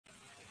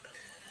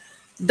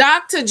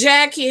Dr.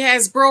 Jacky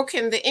has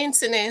broken the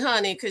internet,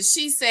 honey, because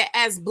she said,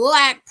 as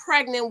Black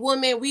pregnant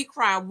women, we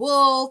cry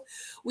wolf.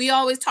 We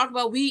always talk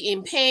about we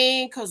in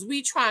pain because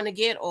we trying to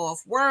get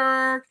off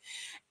work.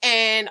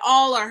 And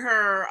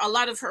a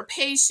lot of her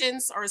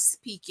patients are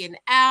speaking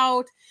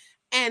out.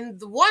 And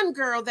the one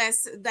girl that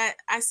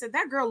I said,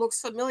 that girl looks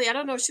familiar. I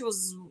don't know if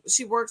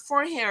she worked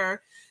for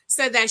her,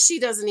 said that she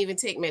doesn't even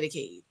take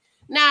Medicaid.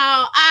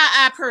 Now,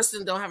 I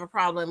personally don't have a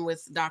problem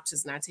with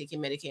doctors not taking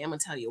Medicaid. I'm going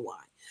to tell you why.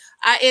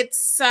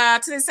 It's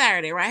today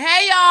Saturday, right?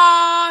 Hey,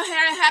 y'all.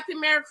 Happy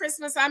Merry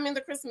Christmas. I'm in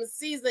the Christmas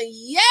season.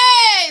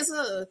 Yes!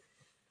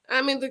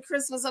 I'm in the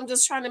Christmas. I'm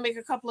just trying to make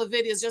a couple of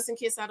videos just in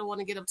case I don't want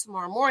to get up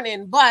tomorrow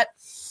morning. But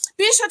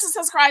be sure to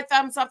subscribe,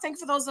 thumbs up. Thank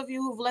you for those of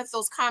you who've left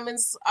those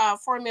comments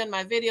for me on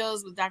my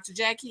videos with Dr.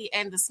 Jacky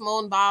and the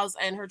Simone Biles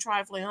and her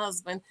trifling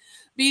husband.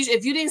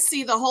 If you didn't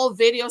see the whole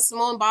video,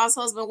 Simone Biles'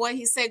 husband, what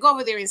he said, go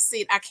over there and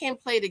see it. I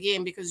can't play it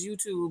again because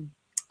YouTube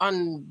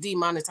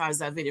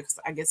demonetized that video because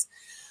I guess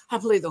I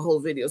played the whole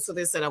video. So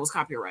they said I was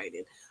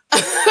copyrighted.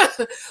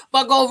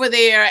 But go over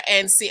there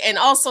and see, and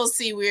also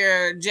see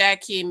where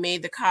Jacky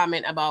made the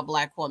comment about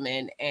Black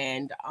women,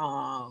 and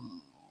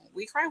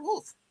we cry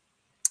wolf.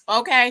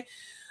 Okay.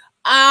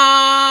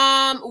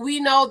 We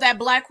know that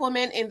Black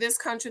women in this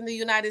country, in the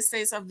United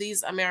States of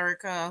these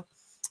America,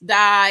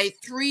 die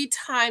 3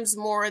 times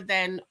more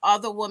than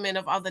other women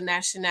of other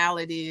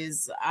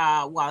nationalities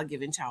while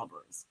giving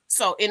childbirth.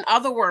 So in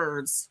other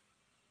words,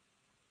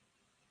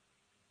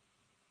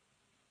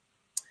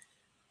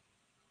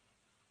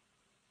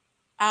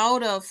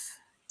 out of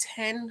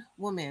 10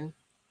 women,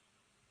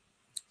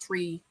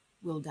 3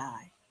 will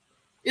die.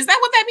 Is that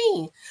what that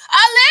means?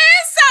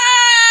 Alyssa!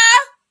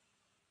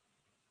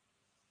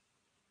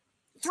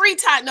 3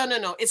 times.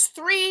 No. It's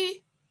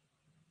 3.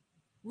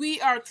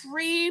 We are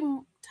 3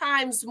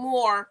 times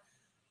more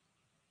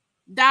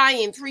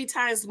dying, 3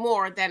 times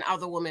more than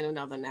other women and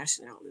other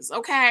nationalities.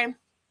 Okay.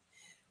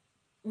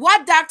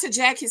 What Dr.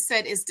 Jacky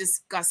said is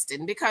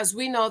disgusting because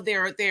we know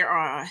there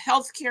are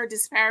healthcare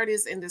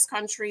disparities in this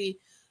country.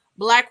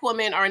 Black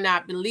women are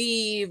not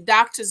believed.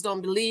 Doctors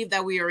don't believe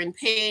that we are in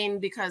pain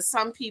because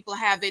some people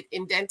have it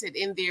indented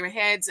in their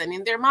heads and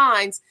in their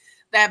minds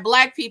that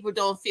Black people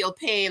don't feel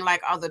pain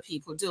like other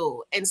people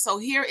do. And so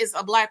here is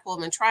a Black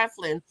woman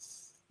trifling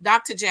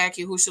Dr.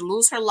 Jacky, who should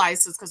lose her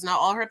license because now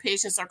all her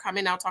patients are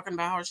coming out talking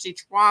about how she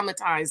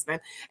traumatized them.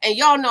 And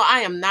y'all know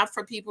I am not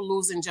for people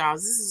losing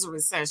jobs. This is a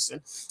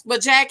recession.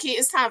 But Jacky,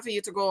 it's time for you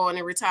to go on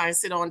and retire and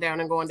sit on down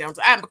and go on down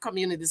to I'm a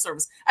community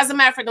service. As a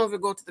matter of fact, don't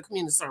even go to the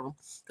community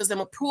service because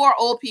them poor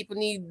old people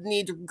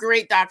need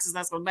great doctors.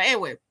 That's what. But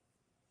anyway.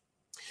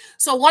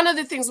 So one of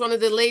the things one of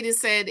the ladies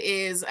said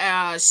is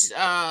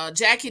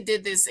Jacky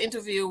did this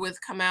interview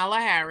with Kamala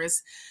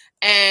Harris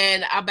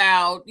and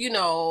about,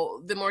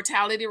 the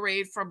mortality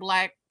rate for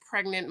Black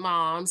pregnant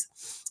moms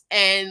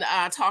and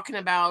talking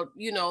about,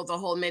 the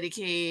whole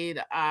Medicaid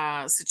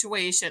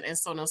situation and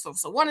so on and so forth.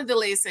 So one of the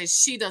ladies says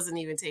she doesn't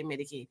even take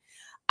Medicaid.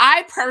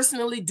 I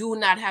personally do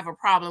not have a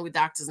problem with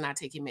doctors not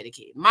taking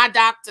Medicaid. My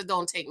doctor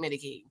don't take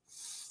Medicaid.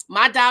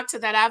 My doctor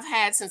that I've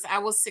had since I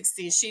was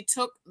 16, she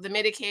took the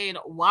Medicaid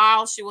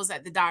while she was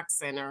at the doc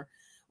center.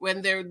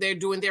 When they're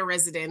doing their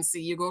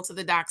residency, you go to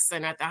the doc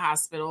center at the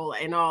hospital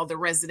and all the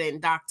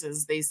resident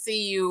doctors, they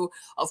see you.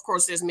 Of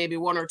course, there's maybe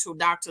 1 or 2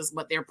 doctors,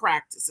 but they're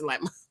practicing.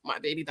 Like my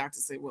baby doctor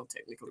said, well,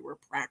 technically we're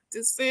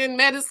practicing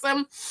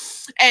medicine.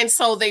 And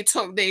so she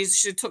took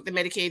the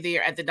Medicaid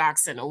there at the doc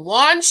center.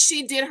 Once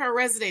she did her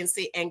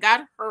residency and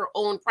got her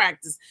own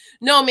practice,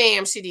 no,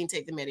 ma'am, she didn't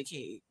take the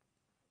Medicaid.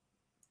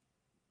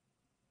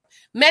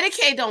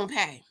 Medicaid don't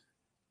pay.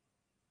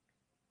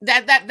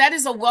 That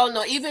is a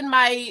well-known. Even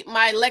my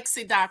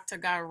Lexi doctor,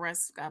 God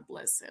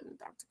bless him,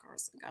 Dr.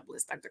 Carson. God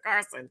bless Dr.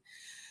 Carson.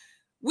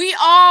 We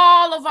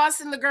all of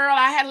us and the girl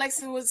I had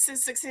Lexi was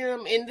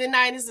 16 in the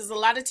 90s. There's a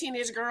lot of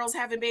teenage girls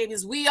having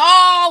babies. We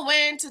all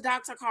went to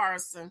Dr.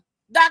 Carson.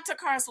 Dr.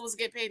 Carson was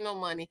getting paid no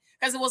money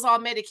because it was all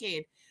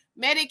Medicaid.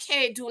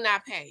 Medicaid do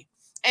not pay.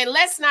 And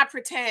let's not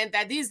pretend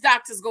that these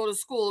doctors go to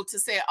school to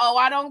say, oh,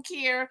 I don't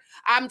care.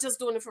 I'm just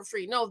doing it for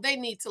free. No, they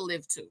need to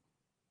live too.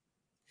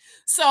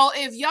 So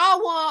if y'all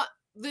want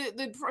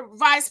the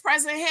Vice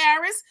President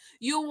Harris,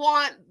 you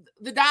want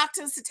the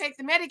doctors to take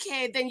the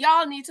Medicaid, then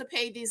y'all need to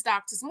pay these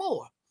doctors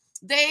more.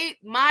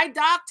 My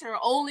doctor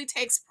only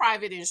takes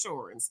private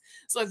insurance.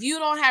 So if you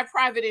don't have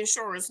private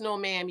insurance, no,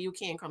 ma'am, you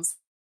can't come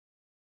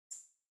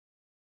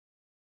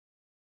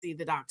see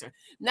the doctor.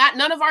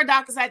 None of our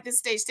doctors at this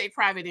stage take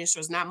private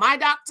insurance. Not my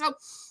doctor,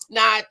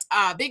 not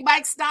Big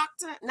Mike's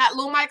doctor, not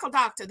Lou Michael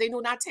doctor. They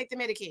do not take the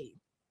Medicaid.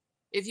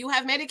 If you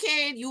have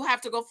Medicaid, you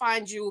have to go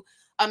find you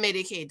a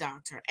Medicaid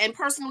doctor. And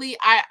personally,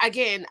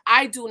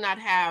 I do not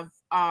have,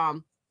 I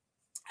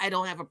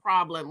don't have a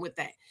problem with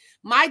that.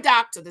 My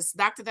doctor, this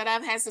doctor that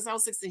I've had since I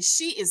was 16,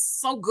 she is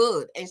so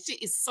good and she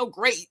is so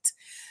great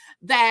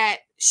that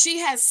she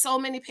has so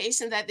many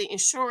patients that the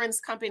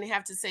insurance company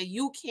have to say,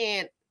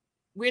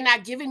 we're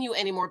not giving you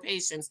any more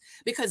patients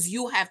because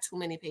you have too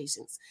many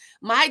patients.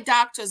 My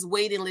doctor's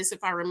waiting list,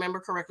 if I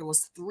remember correctly,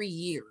 was 3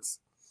 years.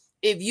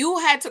 If you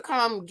had to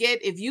come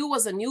if you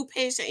was a new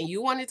patient and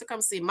you wanted to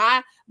come see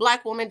my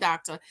Black woman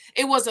doctor,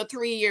 it was a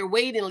 3-year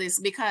waiting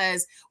list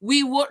because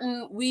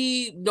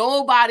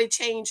nobody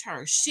changed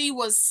her. She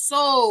was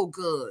so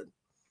good.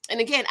 And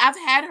again, I've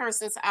had her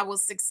since I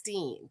was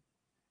 16.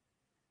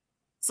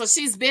 So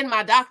she's been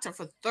my doctor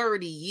for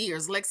 30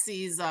 years.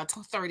 Lexi's a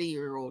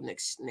 30-year-old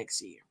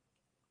next year.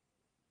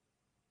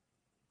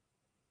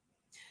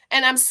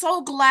 And I'm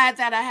so glad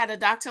that I had a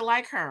doctor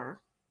like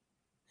her.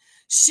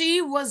 She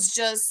was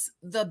just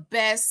the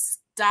best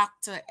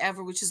doctor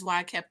ever, which is why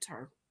I kept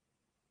her.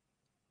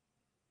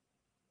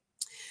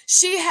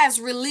 She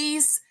has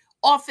released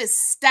office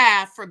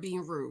staff for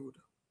being rude.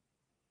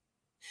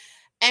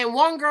 And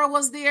one girl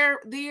was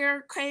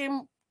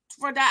came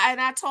for that,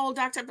 and I told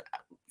Dr.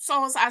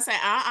 So I said,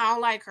 I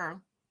don't like her.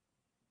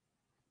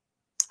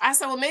 I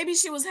said, well, maybe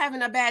she was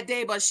having a bad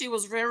day, but she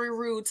was very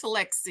rude to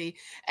Lexi.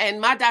 And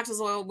my doctors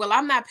were, well,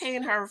 I'm not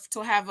paying her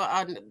to have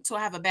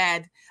a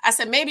bad. I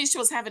said, maybe she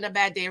was having a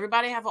bad day.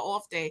 Everybody have an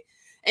off day.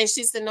 And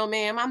she said, no,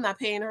 ma'am, I'm not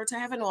paying her to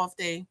have an off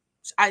day.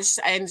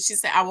 And she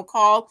said, I will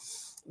call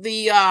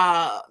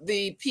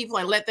the people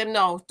and let them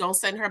know, don't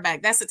send her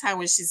back. That's the time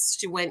when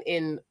she went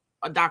in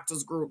a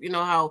doctor's group. You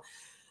know how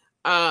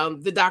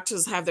the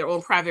doctors have their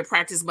own private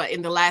practice, but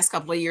in the last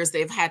couple of years,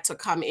 they've had to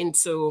come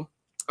into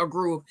a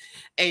group.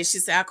 And she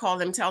said, I call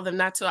them, tell them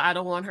not to, I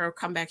don't want her to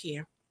come back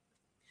here.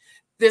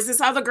 There's this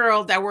other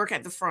girl that work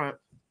at the front,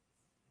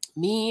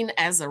 mean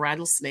as a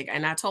rattlesnake.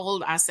 And I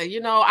said,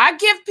 you know, I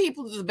give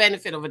people the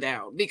benefit of a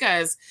doubt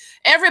because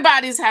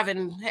everybody have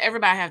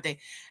day.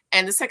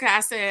 And the second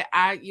I said,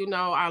 I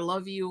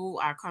love you,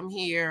 I come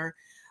here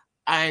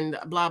and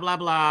blah, blah,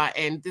 blah.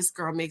 And this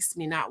girl makes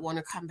me not want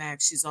to come back.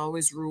 She's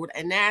always rude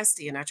and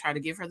nasty. And I try to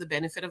give her the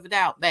benefit of a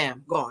doubt.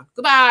 Bam, gone.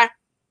 Goodbye.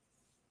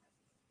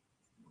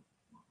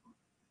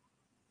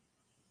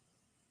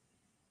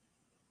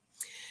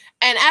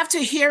 And after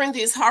hearing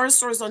these horror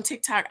stories on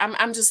TikTok,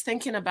 I'm just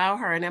thinking about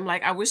her, and I'm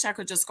like, I wish I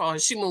could just call her.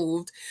 She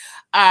moved,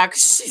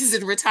 because she's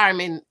in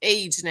retirement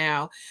age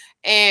now,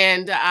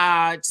 and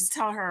just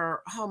tell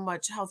her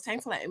how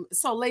thankful I am.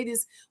 So,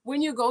 ladies,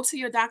 when you go to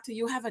your doctor,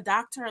 you have a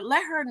doctor.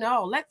 Let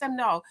them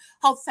know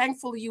how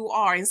thankful you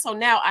are. And so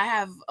now I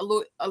have a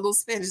little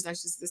Spanish that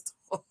she's this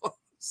tall,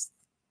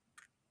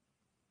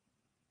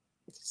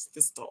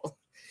 this tall,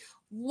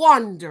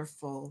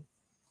 wonderful.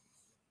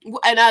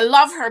 And I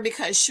love her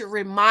because she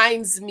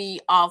reminds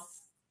me of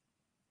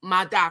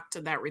my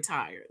doctor that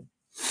retired.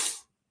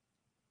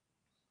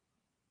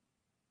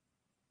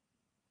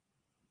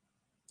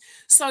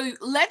 So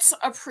let's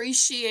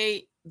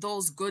appreciate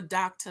those good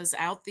doctors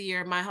out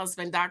there. My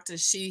husband, doctor,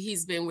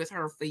 he's been with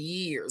her for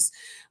years.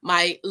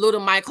 My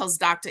little Michael's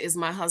doctor is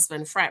my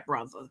husband, frat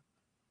brother.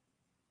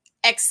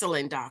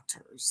 Excellent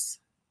doctors.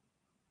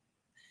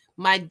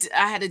 I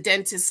had a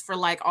dentist for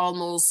like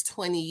almost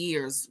 20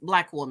 years,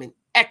 Black woman.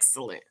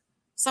 Excellent.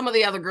 Some of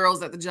the other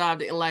girls at the job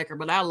didn't like her,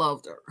 but I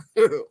loved her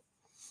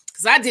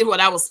because I did what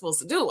I was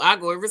supposed to do. I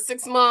go every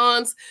 6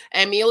 months,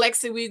 and me and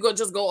Lexi, we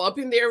just go up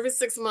in there every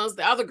 6 months.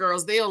 The other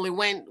girls, they only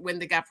went when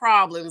they got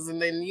problems,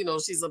 and then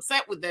she's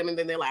upset with them, and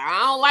then they're like, I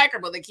don't like her,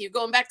 but they keep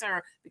going back to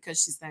her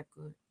because she's that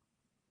good.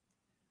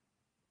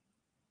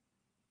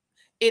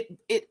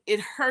 It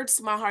hurts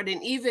my heart.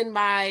 And even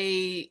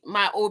my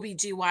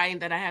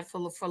OBGYN that I had for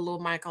little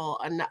Michael,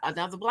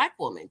 another Black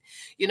woman.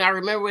 I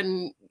remember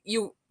when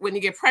you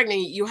get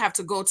pregnant, you have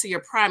to go to your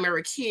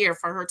primary care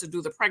for her to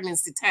do the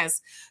pregnancy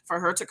test, for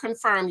her to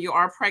confirm you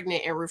are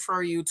pregnant and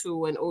refer you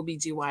to an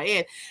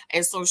OBGYN.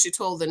 And so she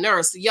told the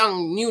nurse,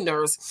 new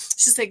nurse,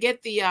 she said,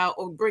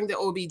 bring the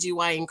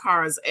OBGYN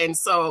cards. And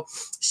so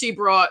she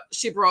brought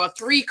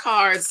 3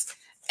 cards,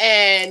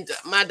 and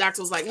my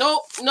doctor was like,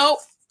 nope.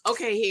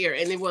 Okay, here.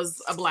 And it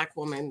was a Black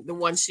woman, the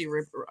one she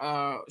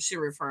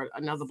referred,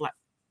 another Black.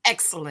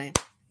 Excellent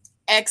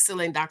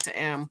Dr.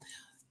 M.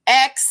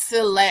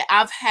 Excellent.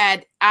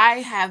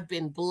 I have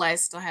been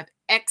blessed to have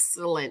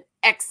excellent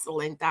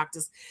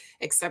doctors,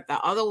 except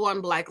the other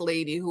one Black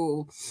lady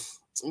who,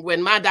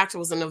 when my doctor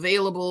wasn't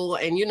available,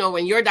 and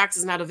when your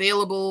doctor's not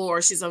available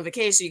or she's on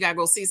vacation, you gotta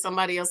go see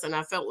somebody else. And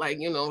I felt like,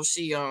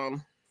 she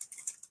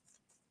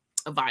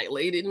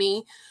violated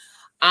me.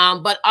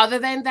 But other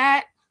than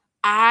that,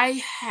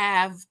 I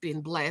have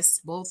been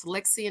blessed. Both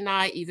Lexi and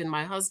I, even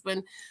my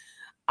husband,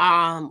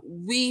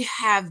 we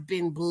have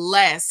been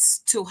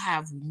blessed to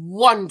have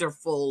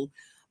wonderful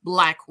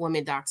Black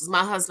women doctors.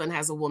 My husband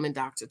has a woman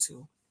doctor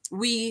too.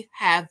 We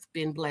have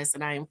been blessed,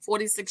 and I am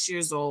 46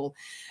 years old,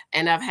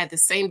 and I've had the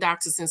same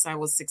doctor since I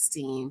was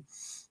 16.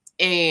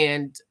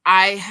 And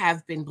I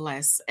have been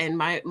blessed. And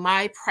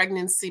my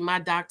pregnancy, my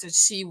doctor,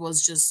 she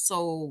was just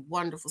so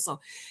wonderful. So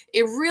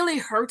it really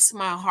hurts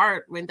my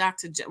heart when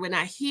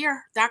I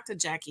hear Dr.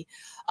 Jacky,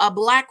 a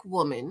Black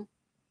woman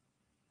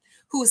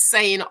who's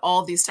saying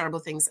all these terrible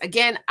things.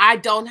 Again, I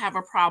don't have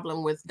a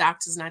problem with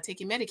doctors not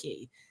taking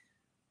Medicaid.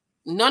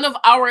 None of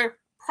our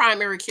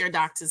primary care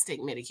doctors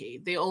take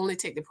Medicaid. They only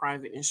take the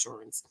private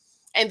insurance.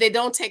 And they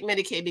don't take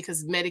Medicaid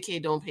because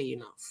Medicaid don't pay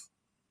enough.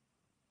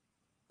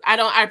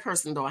 I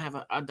personally don't have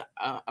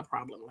a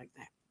problem like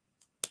that.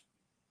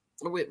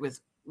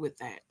 with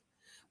that.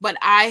 But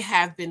I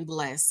have been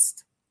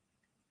blessed.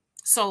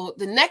 So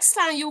the next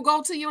time you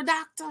go to your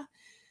doctor,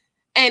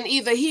 and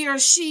either he or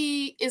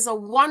she is a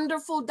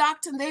wonderful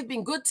doctor and they've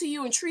been good to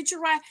you and treat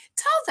you right,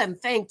 tell them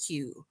thank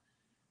you.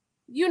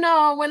 You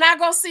know, when I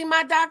go see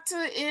my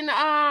doctor in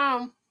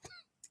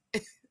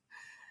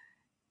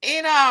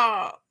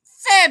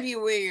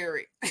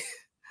February,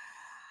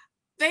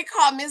 they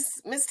call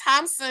Miss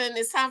Thompson,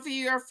 it's time for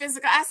your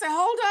physical. I said,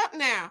 hold up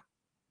now.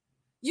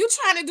 You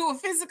trying to do a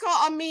physical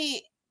on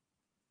me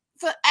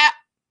for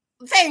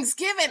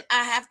Thanksgiving?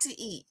 I have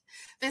to eat.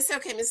 They said,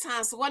 okay, Miss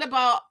Thompson, what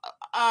about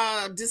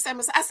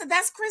December? I said,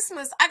 that's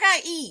Christmas. I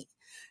gotta eat.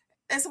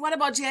 They said, what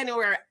about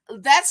January?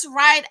 That's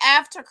right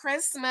after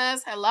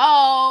Christmas.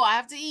 Hello, I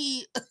have to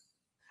eat.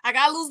 I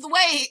gotta lose the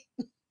weight.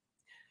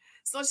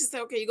 So she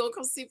said, okay, you're gonna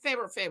come see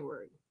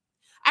February.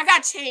 I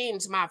got to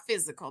change my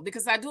physical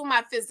because I do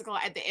my physical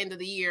at the end of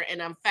the year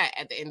and I'm fat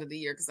at the end of the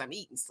year because I'm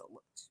eating so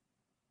much.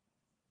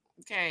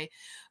 Okay.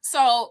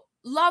 So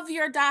love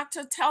your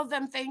doctor. Tell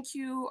them thank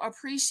you.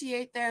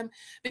 Appreciate them.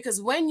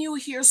 Because when you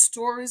hear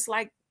stories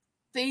like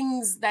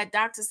things that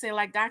doctors say,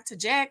 like Dr.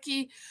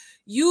 Jacky,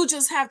 you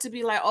just have to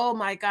be like, oh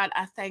my God,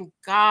 I thank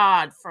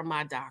God for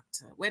my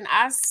doctor. When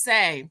I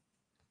say,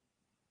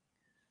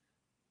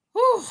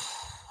 whew,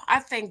 I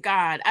thank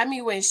God. I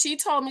mean, when she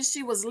told me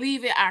she was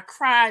leaving, I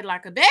cried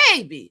like a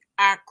baby.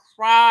 I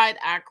cried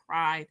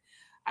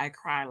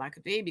like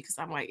a baby because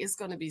I'm like, it's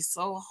going to be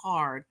so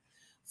hard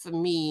for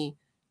me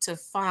to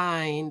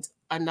find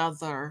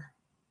another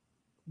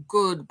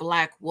good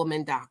Black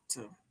woman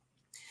doctor.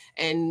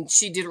 And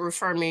she did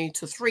refer me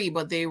to 3,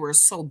 but they were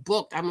so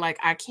booked. I'm like,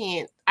 I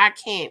can't.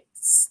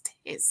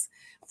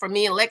 For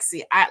me and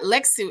Lexi,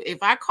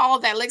 if I call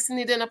that Lexi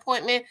need an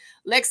appointment,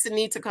 Lexi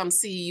need to come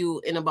see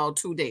you in about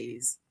 2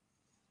 days.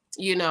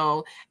 You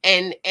know,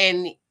 and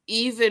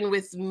even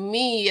with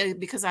me,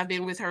 because I've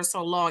been with her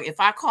so long,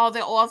 if I call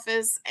the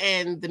office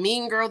and the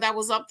mean girl that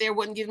was up there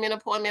wouldn't give me an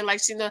appointment,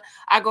 like she know,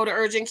 I go to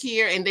urgent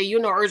care and they, you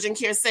know, urgent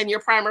care send your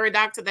primary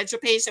doctor that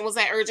your patient was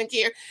at urgent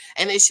care,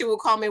 and then she will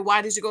call me,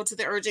 why did you go to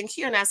the urgent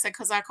care? And I said,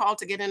 because I called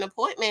to get an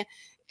appointment,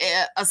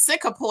 a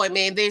sick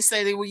appointment. They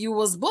say that you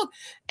was booked,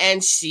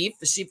 and she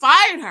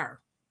fired her.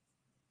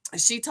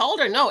 She told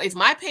her, no, if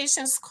my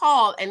patients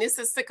call and it's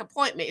a sick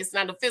appointment, it's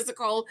not a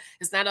physical,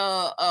 it's not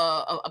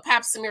a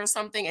pap smear or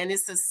something, and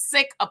it's a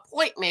sick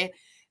appointment,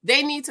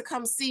 they need to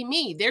come see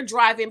me. They're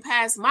driving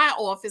past my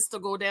office to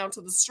go down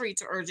to the street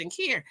to urgent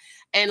care.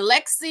 And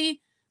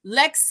Lexi,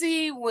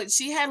 when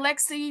she had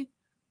Lexi,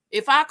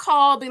 if I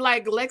call, be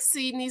like,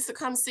 Lexi needs to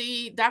come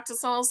see Dr.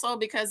 So-and-so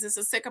because it's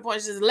a sick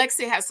appointment,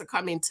 Lexi has to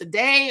come in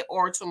today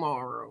or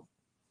tomorrow.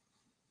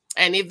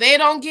 And if they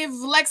don't give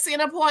Lexi an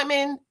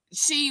appointment,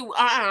 she's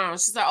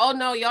like, oh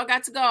no, y'all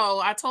got to go.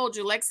 I told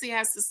you, Lexi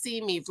has to see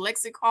me. If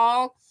Lexi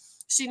call,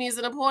 she needs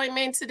an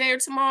appointment today or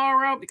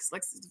tomorrow because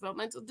Lexi's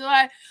developmental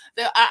delay.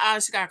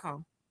 She gotta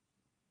come.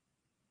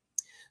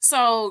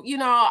 So, you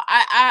know,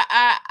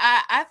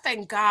 I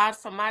thank God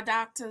for my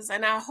doctors,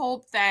 and I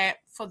hope that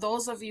for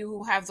those of you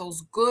who have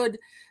those good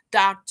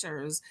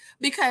doctors,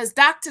 because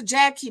Dr.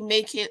 Jacky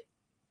make it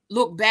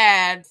look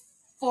bad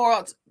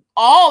for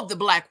all the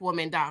Black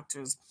women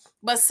doctors,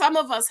 but some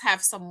of us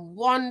have some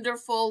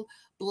wonderful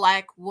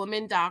Black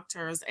women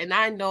doctors, and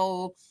I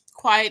know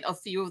quite a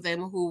few of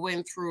them who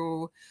went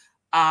through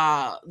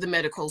the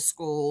medical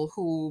school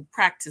who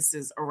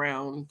practices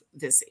around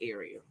this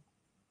area.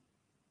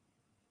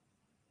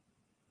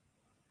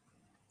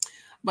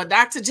 But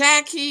Dr.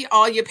 Jacky,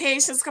 all your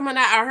patients coming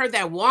out. I heard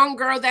that one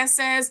girl that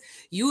says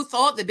you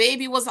thought the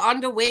baby was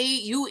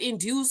underweight. You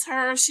induced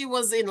her. She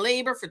was in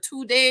labor for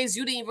 2 days.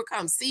 You didn't even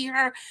come see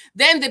her.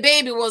 Then the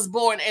baby was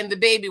born and the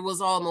baby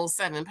was almost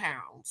 7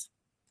 pounds.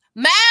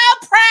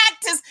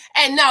 Malpractice.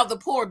 And now the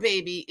poor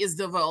baby is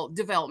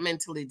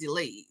developmentally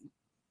delayed.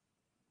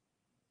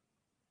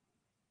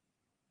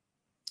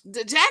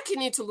 Jacky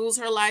need to lose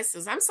her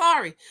license. I'm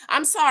sorry.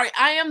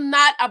 I am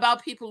not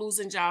about people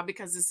losing job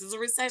because this is a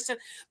recession.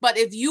 But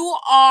if you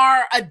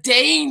are a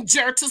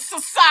danger to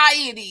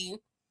society,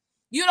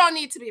 you don't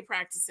need to be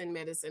practicing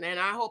medicine. And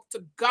I hope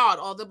to God,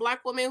 all the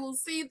Black women who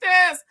see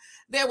this,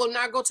 they will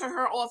not go to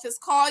her office.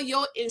 Call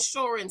your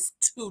insurance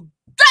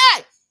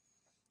today.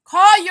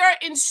 Call your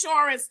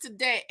insurance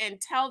today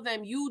and tell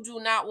them you do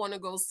not want to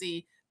go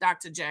see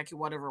Dr. Jacky,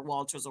 whatever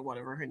Walters or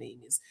whatever her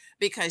name is,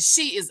 because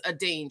she is a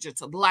danger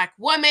to Black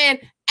women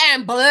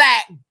and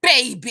Black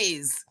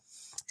babies.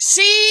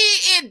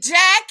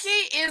 Jacky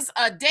is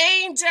a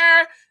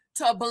danger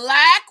to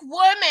Black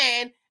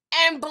women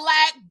and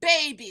Black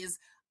babies.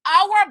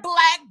 Our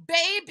Black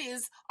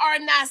babies are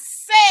not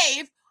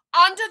safe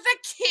under the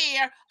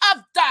care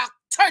of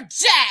Dr.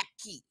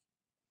 Jacky.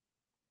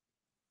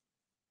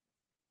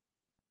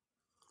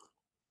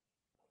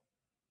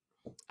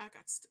 I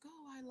got to go.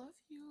 I love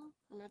you.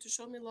 Remember to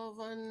show me love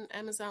on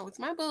Amazon with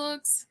my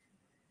books.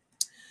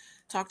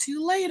 Talk to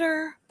you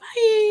later.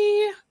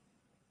 Bye.